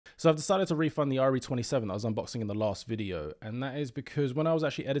So I've decided to refund the RE27 that I was unboxing in the last video, and that is because when I was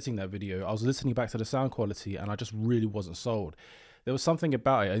actually editing that video, I was listening back to the sound quality and I just really wasn't sold. There was something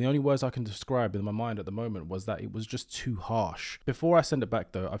about it, and the only words I can describe in my mind at the moment was that it was just too harsh. Before I send it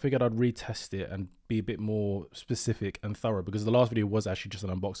back though, I figured I'd retest it and be a bit more specific and thorough, because the last video was actually just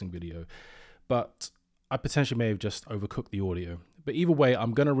an unboxing video, but I potentially may have just overcooked the audio. But either way,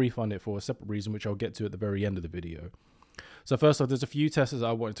 I'm going to refund it for a separate reason, which I'll get to at the very end of the video. So first off, there's a few tests that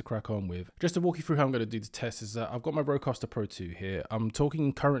I wanted to crack on with. Just to walk you through how I'm going to do the test is that I've got my Rodecaster Pro 2 here. I'm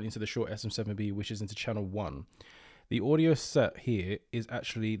talking currently into the Shure SM7B, which is into channel 1. The audio set here is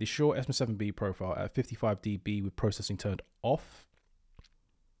actually the Shure SM7B profile at 55 dB with processing turned off.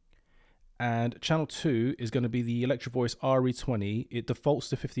 And channel 2 is going to be the Electro-Voice RE27N. It defaults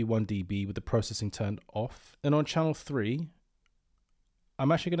to 51 dB with the processing turned off. And on channel 3,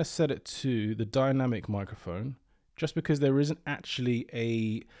 I'm actually going to set it to the dynamic microphone, just because there isn't actually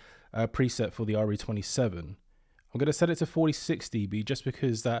a preset for the RE27. I'm going to set it to 46 dB just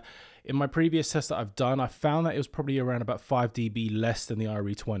because that in my previous test that I've done, I found that it was probably around about 5 dB less than the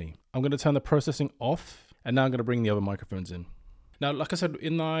RE27. I'm going to turn the processing off, and now I'm going to bring the other microphones in. Now, like I said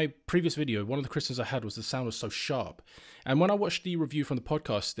in my previous video, one of the criticisms I had was the sound was so sharp. And when I watched the review from the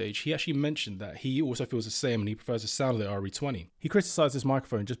podcast stage, he actually mentioned that he also feels the same and he prefers the sound of the RE27. He criticized this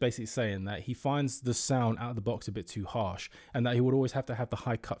microphone just basically saying that he finds the sound out of the box a bit too harsh and that he would always have to have the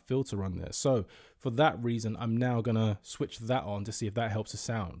high cut filter on there. So for that reason, I'm now going to switch that on to see if that helps the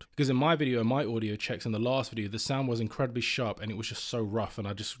sound. Because in my video and my audio checks in the last video, the sound was incredibly sharp and it was just so rough and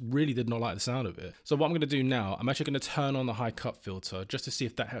I just really did not like the sound of it. So what I'm going to do now, I'm actually going to turn on the high cut filter just to see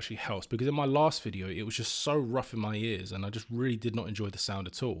if that actually helps, because in my last video, it was just so rough in my ears and I just really did not enjoy the sound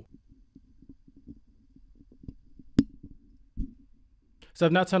at all. So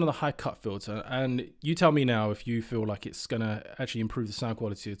I've now turned on the high cut filter, and you tell me now if you feel like it's gonna actually improve the sound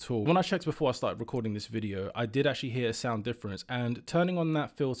quality at all. When I checked before I started recording this video, I did actually hear a sound difference, and turning on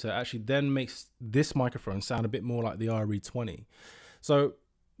that filter actually then makes this microphone sound a bit more like the RE27. So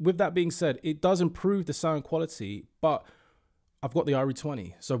with that being said, it does improve the sound quality, but I've got the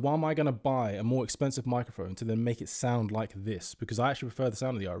RE27, so why am I going to buy a more expensive microphone to then make it sound like this? Because I actually prefer the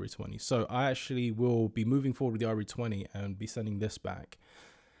sound of the RE27. So I actually will be moving forward with the RE27 and be sending this back.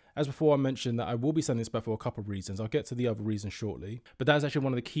 As before, I mentioned that I will be sending this back for a couple of reasons. I'll get to the other reasons shortly. But that's actually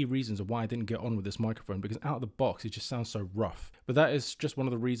one of the key reasons of why I didn't get on with this microphone, because out of the box, it just sounds so rough. But that is just one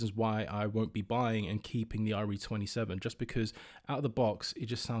of the reasons why I won't be buying and keeping the RE27, just because out of the box, it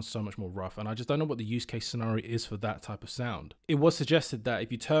just sounds so much more rough. And I just don't know what the use case scenario is for that type of sound. It was suggested that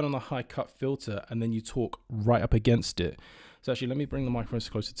if you turn on the high cut filter and then you talk right up against it. So actually, let me bring the microphones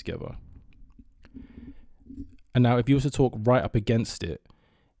closer together. And now if you were to talk right up against it,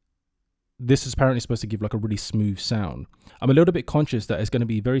 this is apparently supposed to give like a really smooth sound. I'm a little bit conscious that it's going to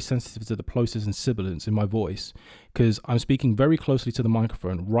be very sensitive to the plosives and sibilants in my voice, because I'm speaking very closely to the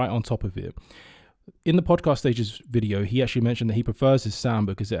microphone right on top of it. In the podcast stages video, he actually mentioned that he prefers his sound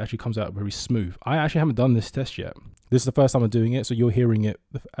because it actually comes out very smooth. I actually haven't done this test yet. This is the first time I'm doing it, so you're hearing it,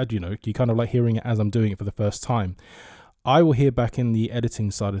 you know, you kind of like hearing it as I'm doing it for the first time. I will hear back in the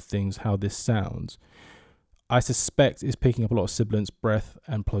editing side of things how this sounds. I suspect it's picking up a lot of sibilants, breath,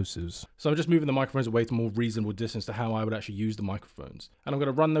 and plosives. So I'm just moving the microphones away to more reasonable distance to how I would actually use the microphones. And I'm going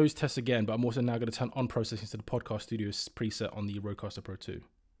to run those tests again, but I'm also now going to turn on processing to the Podcast Studio preset on the Rodecaster Pro 2.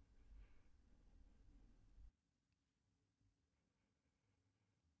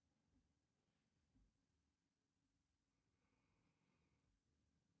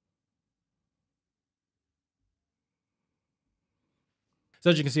 So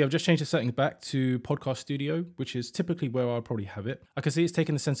as you can see, I've just changed the settings back to Podcast Studio, which is typically where I'll probably have it. I can see it's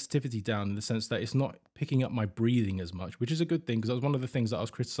taking the sensitivity down in the sense that it's not picking up my breathing as much, which is a good thing, because that was one of the things that I was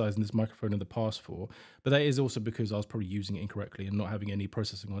criticizing this microphone in the past for. But that is also because I was probably using it incorrectly and not having any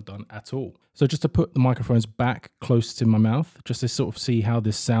processing done at all. So just to put the microphones back close to my mouth, just to sort of see how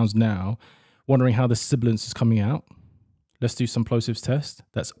this sounds now, wondering how the sibilance is coming out. Let's do some plosives test.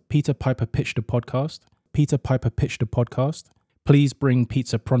 That's Peter Piper pitched a podcast. Peter Piper pitched a podcast. Please bring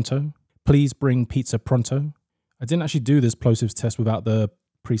pizza pronto. Please bring pizza pronto. I didn't actually do this plosives test without the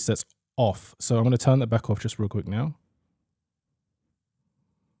presets off, so I'm going to turn that back off just real quick now.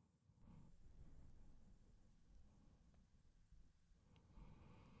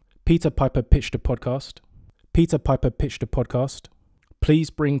 Peter Piper pitched a podcast. Peter Piper pitched a podcast. Please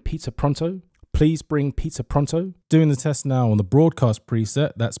bring pizza pronto. Please bring pizza pronto. Doing the test now on the broadcast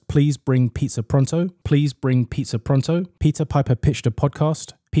preset. That's please bring pizza pronto. Please bring pizza pronto. Peter Piper pitched a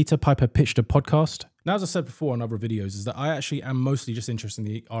podcast. Peter Piper pitched a podcast. Now, as I said before on other videos, is that I actually am mostly just interested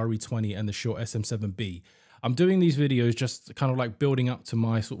in the RE27 and the Shure SM7B. I'm doing these videos just kind of like building up to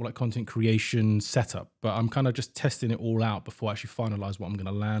my sort of like content creation setup, but I'm kind of just testing it all out before I actually finalize what I'm going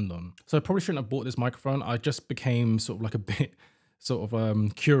to land on. So I probably shouldn't have bought this microphone. I just became sort of like a bit sort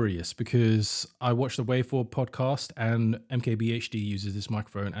of curious because I watched the Waveform podcast and MKBHD uses this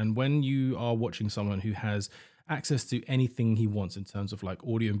microphone. And when you are watching someone who has access to anything he wants in terms of like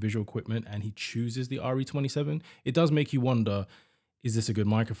audio and visual equipment and he chooses the RE27, it does make you wonder, is this a good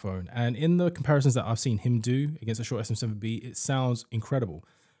microphone? And in the comparisons that I've seen him do against a Shure SM7B, it sounds incredible.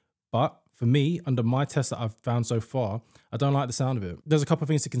 But for me, under my tests that I've found so far, I don't like the sound of it. There's a couple of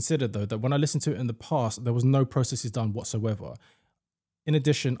things to consider though, that when I listened to it in the past, there was no processes done whatsoever. In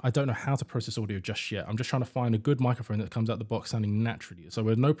addition, I don't know how to process audio just yet. I'm just trying to find a good microphone that comes out the box sounding naturally. So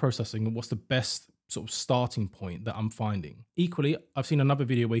with no processing, what's the best sort of starting point that I'm finding? Equally, I've seen another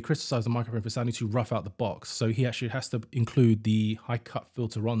video where he criticized the microphone for sounding too rough out the box. So he actually has to include the high cut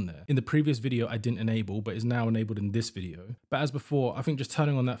filter on there. In the previous video, I didn't enable, but is now enabled in this video. But as before, I think just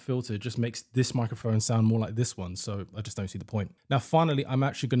turning on that filter just makes this microphone sound more like this one. So I just don't see the point. Now, finally, I'm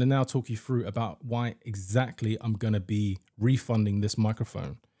actually going to now talk you through about why exactly I'm going to be refunding this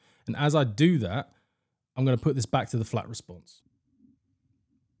microphone. And as I do that, I'm going to put this back to the flat response.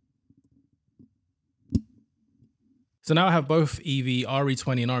 So now I have both EV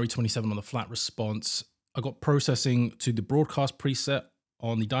RE20 and RE27 on the flat response. I got processing to the broadcast preset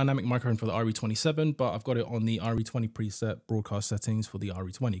on the dynamic microphone for the RE27, but I've got it on the RE20 preset broadcast settings for the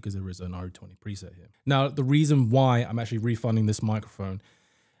RE20 because there is an RE20 preset here. Now, the reason why I'm actually refunding this microphone,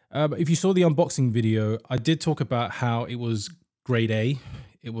 if you saw the unboxing video, I did talk about how it was grade A.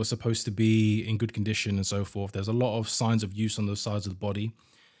 It was supposed to be in good condition and so forth. There's a lot of signs of use on the sides of the body.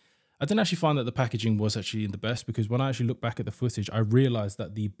 I didn't actually find that the packaging was actually the best because when I actually look back at the footage, I realized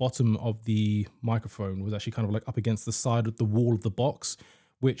that the bottom of the microphone was actually kind of like up against the side of the wall of the box,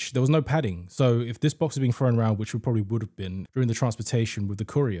 which there was no padding. So if this box was being thrown around, which it probably would have been during the transportation with the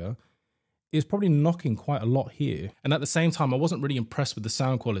courier, it's probably knocking quite a lot here. And at the same time, I wasn't really impressed with the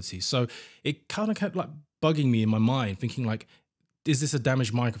sound quality. So it kind of kept like bugging me in my mind, thinking like, is this a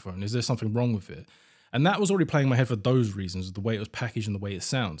damaged microphone? Is there something wrong with it? And that was already playing in my head for those reasons, the way it was packaged and the way it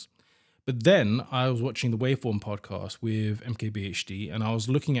sounds. But then I was watching the Waveform podcast with MKBHD and I was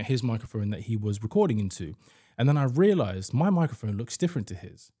looking at his microphone that he was recording into. And then I realized my microphone looks different to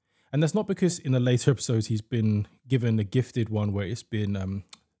his. And that's not because in the later episodes he's been given a gifted one where it's been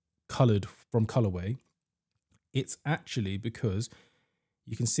colored from colorway. It's actually because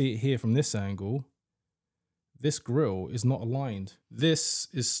you can see it here from this angle. This grill is not aligned. This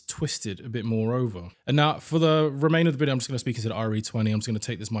is twisted a bit more over. And now for the remainder of the video, I'm just going to speak into the RE20. I'm just going to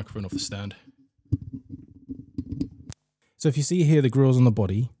take this microphone off the stand. So if you see here, the grill's on the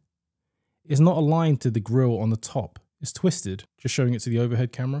body, it's not aligned to the grill on the top. It's twisted, just showing it to the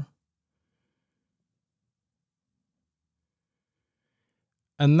overhead camera.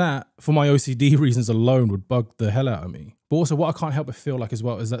 And that, for my OCD reasons alone, would bug the hell out of me. But also what I can't help but feel like as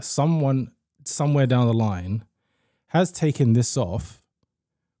well is that someone somewhere down the line has taken this off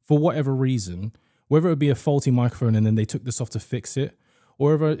for whatever reason, whether it would be a faulty microphone and then they took this off to fix it,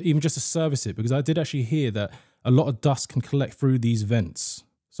 or even just to service it, because I did actually hear that a lot of dust can collect through these vents.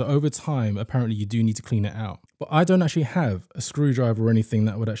 So over time, apparently you do need to clean it out. But I don't actually have a screwdriver or anything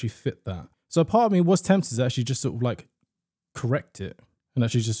that would actually fit that. So part of me was tempted to actually just sort of like correct it and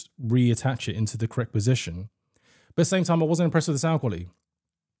actually just reattach it into the correct position. But at the same time, I wasn't impressed with the sound quality.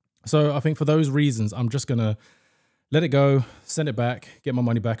 So I think for those reasons, I'm just going to let it go, send it back, get my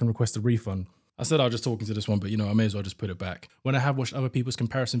money back and request a refund. I said I was just talking to this one, but you know, I may as well just put it back. When I have watched other people's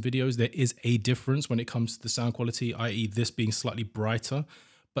comparison videos, there is a difference when it comes to the sound quality, i.e. this being slightly brighter,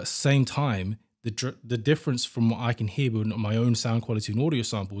 but same time, the difference from what I can hear with my own sound quality and audio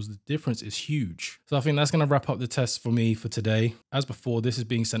samples, the difference is huge. So I think that's going to wrap up the test for me for today. As before, this is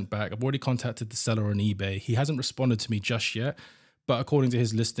being sent back. I've already contacted the seller on eBay. He hasn't responded to me just yet, but according to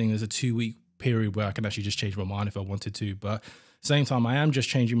his listing, there's a 2-week period where I can actually just change my mind if I wanted to. But same time, I am just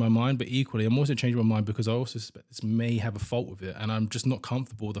changing my mind, but equally, I'm also changing my mind because I also suspect this may have a fault with it. And I'm just not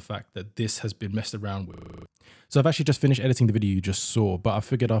comfortable with the fact that this has been messed around with. So I've actually just finished editing the video you just saw, but I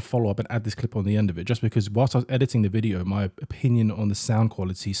figured I'd follow up and add this clip on the end of it, just because whilst I was editing the video, my opinion on the sound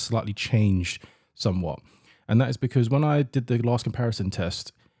quality slightly changed somewhat. And that is because when I did the last comparison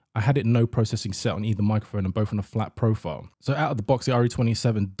test, I had it no processing set on either microphone and both on a flat profile. So out of the box, the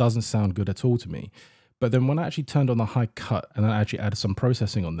RE27 doesn't sound good at all to me. But then when I actually turned on the high cut and then I actually added some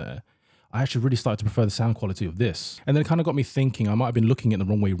processing on there, I actually really started to prefer the sound quality of this. And then it kind of got me thinking I might have been looking at the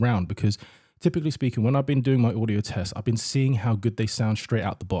wrong way around, because typically speaking, when I've been doing my audio tests, I've been seeing how good they sound straight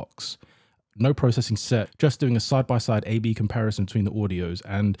out the box. No processing set, just doing a side-by-side A/B comparison between the audios.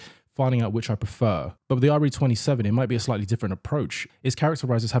 And finding out which I prefer. But with the RE27, it might be a slightly different approach. It's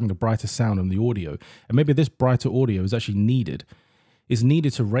characterized as having a brighter sound on the audio, and maybe this brighter audio is actually needed. It's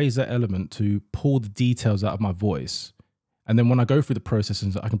needed to raise that element to pull the details out of my voice. And then when I go through the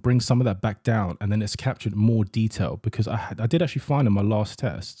processing, I can bring some of that back down, and then it's captured more detail, because I did actually find in my last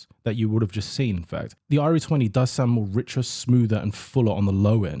test that you would have just seen, in fact, the RE20 does sound more richer, smoother, and fuller on the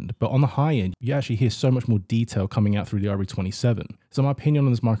low end. But on the high end, you actually hear so much more detail coming out through the RE27. So my opinion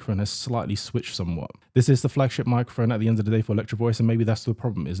on this microphone has slightly switched somewhat. This is the flagship microphone at the end of the day for Electro-Voice, and maybe that's the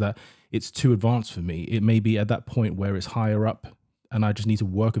problem, is that it's too advanced for me. It may be at that point where it's higher up, and I just need to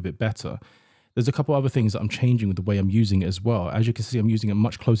work with it better. There's a couple other things that I'm changing with the way I'm using it as well. As you can see, I'm using it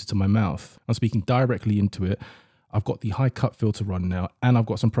much closer to my mouth. I'm speaking directly into it. I've got the high cut filter on now, and I've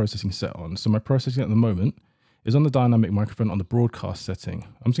got some processing set on. So my processing at the moment is on the dynamic microphone on the broadcast setting.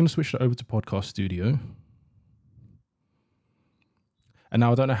 I'm just going to switch it over to Podcast Studio. And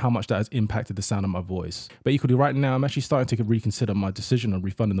now I don't know how much that has impacted the sound of my voice. But equally right now, I'm actually starting to reconsider my decision on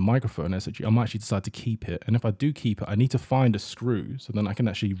refunding the microphone. I might actually decide to keep it. And if I do keep it, I need to find a screw so then I can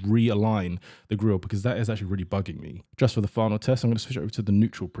actually realign the grill, because that is actually really bugging me. Just for the final test, I'm going to switch over to the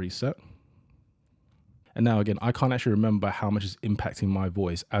neutral preset. And now again, I can't actually remember how much is impacting my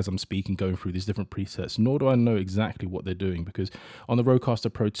voice as I'm speaking, going through these different presets, nor do I know exactly what they're doing, because on the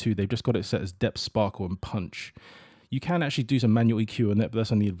Rodecaster Pro 2, they've just got it set as depth, sparkle, and punch. You can actually do some manual EQ on it, but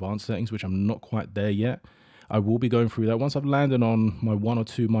that's on the advanced settings, which I'm not quite there yet. I will be going through that. Once I've landed on my 1 or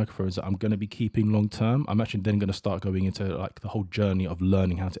 2 microphones that I'm going to be keeping long term, I'm actually then going to start going into like the whole journey of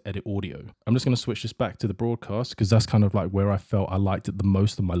learning how to edit audio. I'm just going to switch this back to the broadcast, because that's kind of like where I felt I liked it the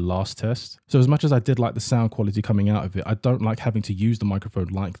most on my last test. So as much as I did like the sound quality coming out of it, I don't like having to use the microphone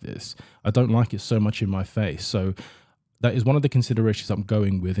like this. I don't like it so much in my face. So that is one of the considerations I'm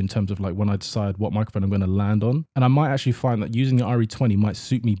going with in terms of like when I decide what microphone I'm going to land on. And I might actually find that using the RE20 might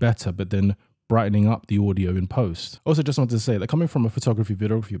suit me better, but then brightening up the audio in post. Also, just wanted to say that coming from a photography,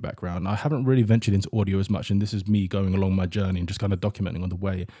 videography background, I haven't really ventured into audio as much, and this is me going along my journey and just kind of documenting on the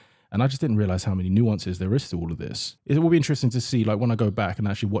way. And I just didn't realize how many nuances there is to all of this. It will be interesting to see, like when I go back and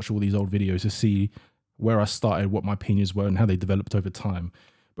actually watch all these old videos, to see where I started, what my opinions were, and how they developed over time.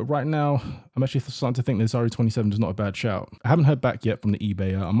 But right now, I'm actually starting to think this RE27 is not a bad shout. I haven't heard back yet from the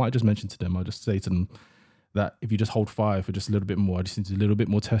eBayer. I might just mention to them, I'll just say to them that if you just hold fire for just a little bit more, I just need a little bit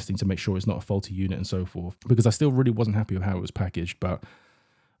more testing to make sure it's not a faulty unit and so forth. Because I still really wasn't happy with how it was packaged, but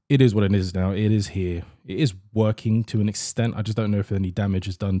it is what it is now. It is here. It is working to an extent. I just don't know if any damage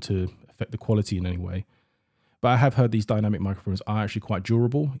is done to affect the quality in any way. But I have heard these dynamic microphones are actually quite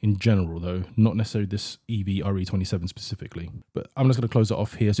durable in general, though, not necessarily this EV RE27 specifically. But I'm just going to close it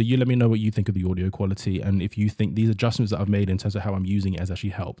off here. So you let me know what you think of the audio quality, and if you think these adjustments that I've made in terms of how I'm using it has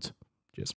actually helped.